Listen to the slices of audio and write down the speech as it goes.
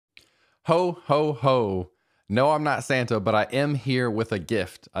Ho, ho, ho. No, I'm not Santa, but I am here with a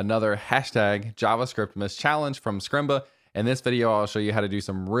gift. Another hashtag JavaScriptmas challenge from Scrimba. In this video, I'll show you how to do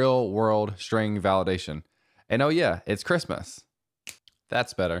some real world string validation. And oh yeah, it's Christmas.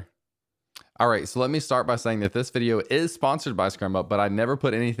 That's better. All right, so let me start by saying that this video is sponsored by Scrimba, but I never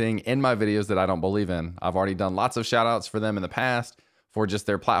put anything in my videos that I don't believe in. I've already done lots of shout outs for them in the past for just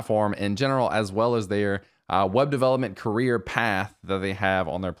their platform in general, as well as their web development career path that they have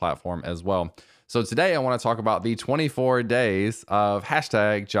on their platform as well. So today I want to talk about the 24 days of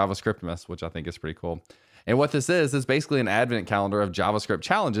hashtag JavaScriptmas, which I think is pretty cool. And what this is basically an advent calendar of JavaScript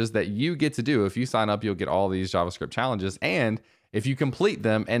challenges that you get to do. If you sign up, you'll get all these JavaScript challenges. And if you complete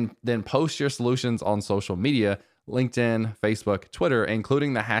them and then post your solutions on social media, LinkedIn, Facebook, Twitter,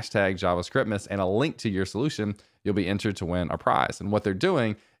 including the hashtag JavaScriptmas and a link to your solution, you'll be entered to win a prize. And what they're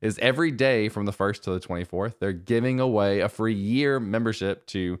doing is every day from the 1st to the 24th, they're giving away a free year membership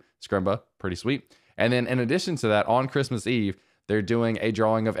to Scrimba. Pretty sweet. And then in addition to that, on Christmas Eve, they're doing a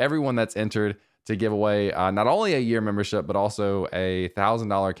drawing of everyone that's entered to give away not only a year membership, but also a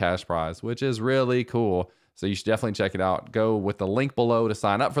 $1,000 cash prize, which is really cool. So you should definitely check it out. Go with the link below to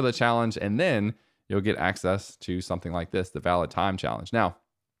sign up for the challenge, and then you'll get access to something like this, the Valid Time Challenge. Now,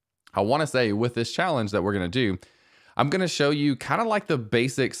 I want to say with this challenge that we're going to do, I'm going to show you kind of like the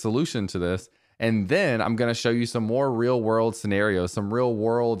basic solution to this, and then I'm going to show you some more real world scenarios, some real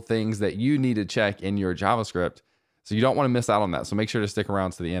world things that you need to check in your JavaScript. So you don't want to miss out on that. So make sure to stick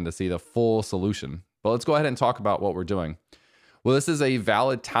around to the end to see the full solution. But let's go ahead and talk about what we're doing. Well, this is a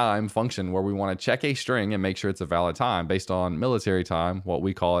valid time function where we want to check a string and make sure it's a valid time based on military time, what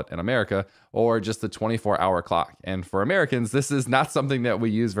we call it in America, or just the 24-hour clock. And for Americans, this is not something that we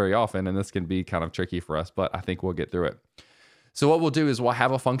use very often, and this can be kind of tricky for us, but I think we'll get through it. So what we'll do is we'll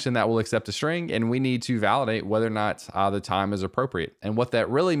have a function that will accept a string, and we need to validate whether or not the time is appropriate. And what that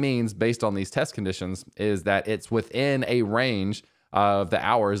really means based on these test conditions is that it's within a range of the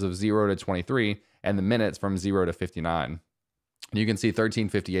hours of 0 to 23 and the minutes from 0 to 59. You can see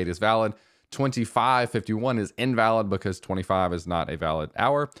 1358 is valid, 2551 is invalid because 25 is not a valid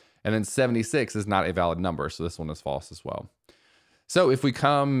hour, and then 76 is not a valid number, so this one is false as well. So if we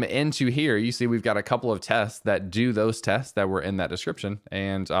come into here, you see we've got a couple of tests that do those tests that were in that description,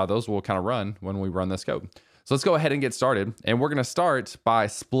 and those will kind of run when we run this code. So let's go ahead and get started, and we're going to start by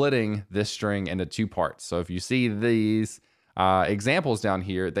splitting this string into two parts. So if you see these examples down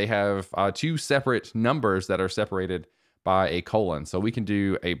here, they have two separate numbers that are separated by a colon. So we can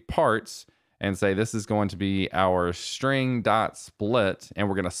do a parts and say this is going to be our string dot split, and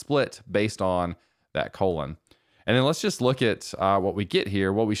we're going to split based on that colon. And then let's just look at what we get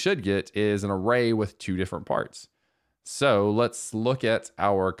here. What we should get is an array with two different parts. So let's look at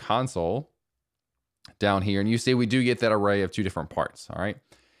our console down here, and you see we do get that array of two different parts. All right.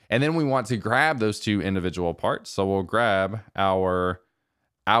 And then we want to grab those two individual parts. So we'll grab our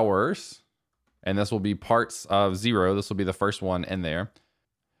hours, and this will be parts of 0. This will be the first one in there.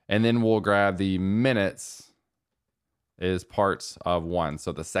 And then we'll grab the minutes is parts of 1.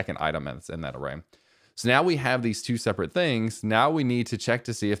 So the second item that's in that array. So now we have these two separate things. Now we need to check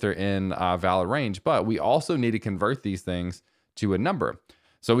to see if they're in valid range, but we also need to convert these things to a number.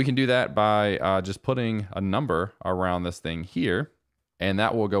 So we can do that by just putting a number around this thing here, and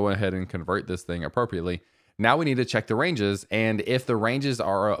that will go ahead and convert this thing appropriately. Now we need to check the ranges, and if the ranges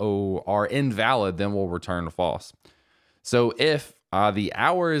are invalid, then we'll return false. So if the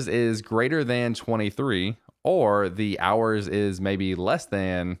hours is greater than 23, or the hours is maybe less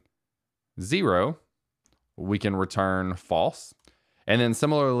than 0, we can return false. And then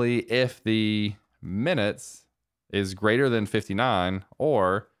similarly, if the minutes is greater than 59,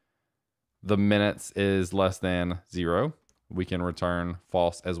 or the minutes is less than 0, we can return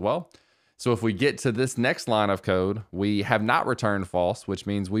false as well. So if we get to this next line of code, we have not returned false, which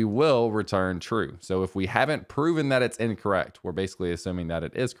means we will return true. So if we haven't proven that it's incorrect, we're basically assuming that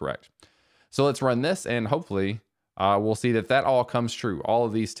it is correct. So let's run this, and hopefully we'll see that that all comes true. All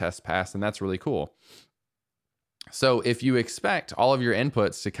of these tests pass, and that's really cool. So if you expect all of your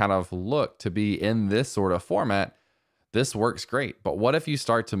inputs to kind of look to be in this sort of format, this works great. But what if you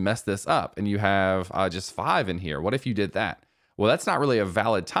start to mess this up and you have just 5 in here? What if you did that? Well, that's not really a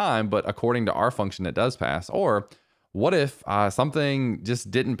valid time, but according to our function, it does pass. Or what if something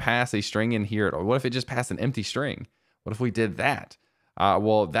just didn't pass a string in here? Or what if it just passed an empty string? What if we did that?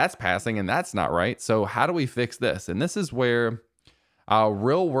 Well, that's passing and that's not right. So how do we fix this? And this is where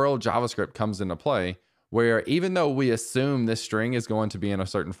real world JavaScript comes into play, where even though we assume this string is going to be in a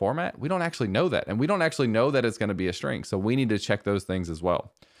certain format, we don't actually know that. And we don't actually know that it's going to be a string. So we need to check those things as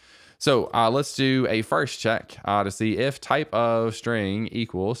well. So let's do a first check to see if type of string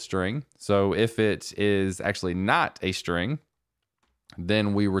equals string. So if it is actually not a string,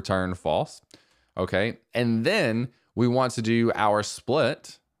 then we return false. Okay, and then we want to do our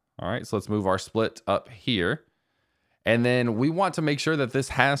split. All right, so let's move our split up here. And then we want to make sure that this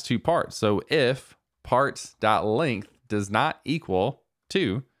has two parts. So if parts.length does not equal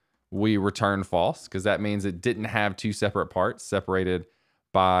 2, we return false, because that means it didn't have two separate parts separated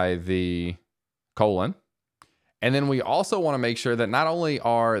by the colon. And then we also want to make sure that not only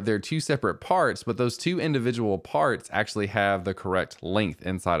are there two separate parts, but those two individual parts actually have the correct length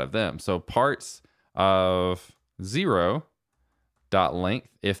inside of them. So parts of 0.length,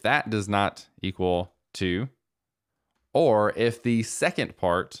 if that does not equal 2, or if the second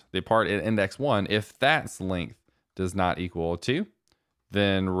part, the part at index 1, if that's length does not equal 2,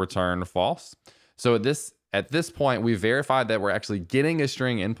 then return false. So at this point, we verified that we're actually getting a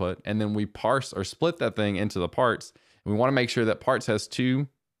string input, and then we parse or split that thing into the parts. And we want to make sure that parts has two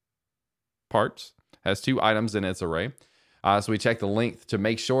items in its array. So we check the length to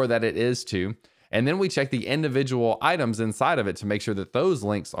make sure that it is 2. And then we check the individual items inside of it to make sure that those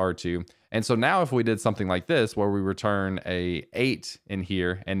lengths are 2. And so now if we did something like this, where we return a 8 in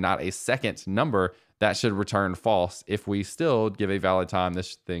here and not a second number, that should return false. If we still give a valid time,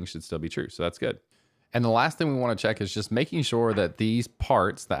 this thing should still be true. So that's good. And the last thing we want to check is just making sure that these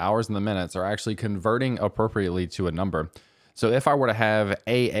parts, the hours and the minutes, are actually converting appropriately to a number. So if I were to have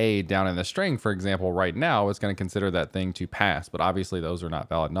AA down in the string, for example, right now, it's going to consider that thing to pass, but obviously those are not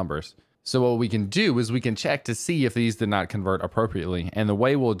valid numbers. So what we can do is we can check to see if these did not convert appropriately. And the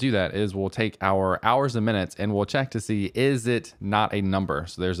way we'll do that is we'll take our hours and minutes and we'll check to see, is it not a number?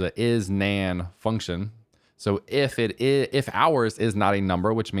 So there's a isNaN function. So if hours is not a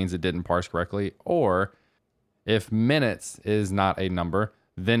number, which means it didn't parse correctly, or if minutes is not a number,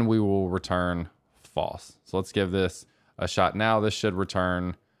 then we will return false. So let's give this a shot now. This should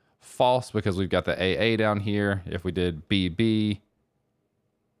return false because we've got the AA down here. If we did BB,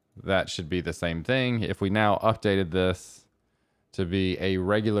 that should be the same thing. If we now updated this to be a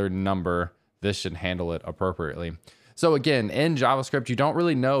regular number, this should handle it appropriately. So again, in JavaScript, you don't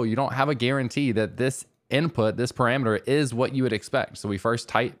really know, you don't have a guarantee that this input, this parameter, is what you would expect. So we first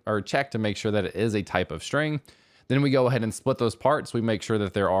type or check to make sure that it is a type of string. Then we go ahead and split those parts. We make sure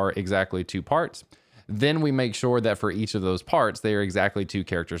that there are exactly two parts. Then we make sure that for each of those parts, they are exactly 2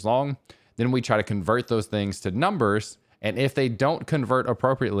 characters long. Then we try to convert those things to numbers. And if they don't convert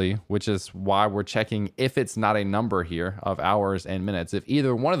appropriately, which is why we're checking if it's not a number here of hours and minutes, if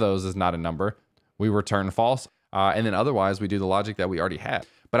either one of those is not a number, we return false. And then otherwise, we do the logic that we already had.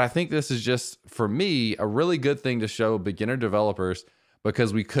 But I think this is just, for me, a really good thing to show beginner developers,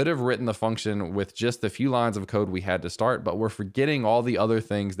 because we could have written the function with just the few lines of code we had to start, but we're forgetting all the other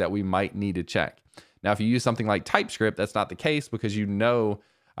things that we might need to check. Now, if you use something like TypeScript, that's not the case, because you know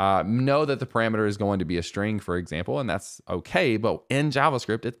that the parameter is going to be a string, for example, and that's okay. But in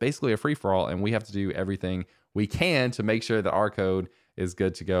JavaScript, it's basically a free-for-all, and we have to do everything we can to make sure that our code is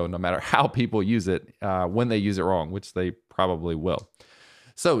good to go, no matter how people use it when they use it wrong, which they probably will.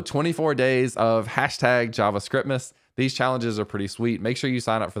 So 24 days of #JavaScriptmas. These challenges are pretty sweet. Make sure you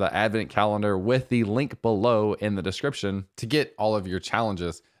sign up for the Advent calendar with the link below in the description to get all of your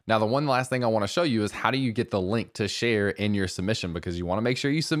challenges. Now, the one last thing I want to show you is how do you get the link to share in your submission, because you want to make sure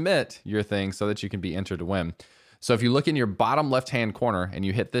you submit your thing so that you can be entered to win. So if you look in your bottom left-hand corner and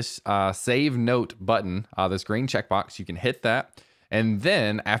you hit this Save Note button, this green checkbox, you can hit that. And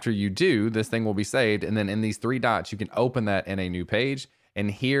then after you do, this thing will be saved. And then in these 3 dots, you can open that in a new page. And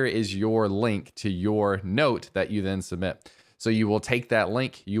here is your link to your note that you then submit. So you will take that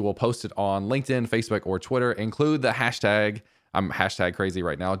link, you will post it on LinkedIn, Facebook, or Twitter, include the hashtag, I'm hashtag crazy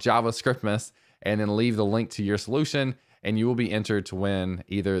right now, JavaScriptmas, and then leave the link to your solution, and you will be entered to win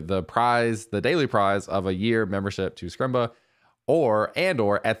either the prize, the daily prize of a year membership to Scrimba, or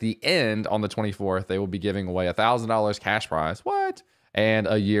at the end on the 24th, they will be giving away $1,000 cash prize. What? And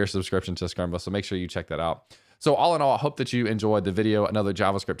a year subscription to Scrimba. So make sure you check that out. So all in all, I hope that you enjoyed the video, another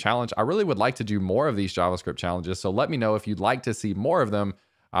JavaScript challenge. I really would like to do more of these JavaScript challenges. So let me know if you'd like to see more of them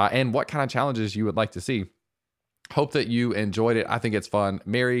and what kind of challenges you would like to see. Hope that you enjoyed it. I think it's fun.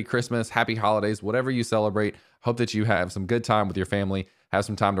 Merry Christmas, happy holidays, whatever you celebrate. Hope that you have some good time with your family, have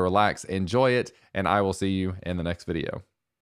some time to relax, enjoy it, and I will see you in the next video.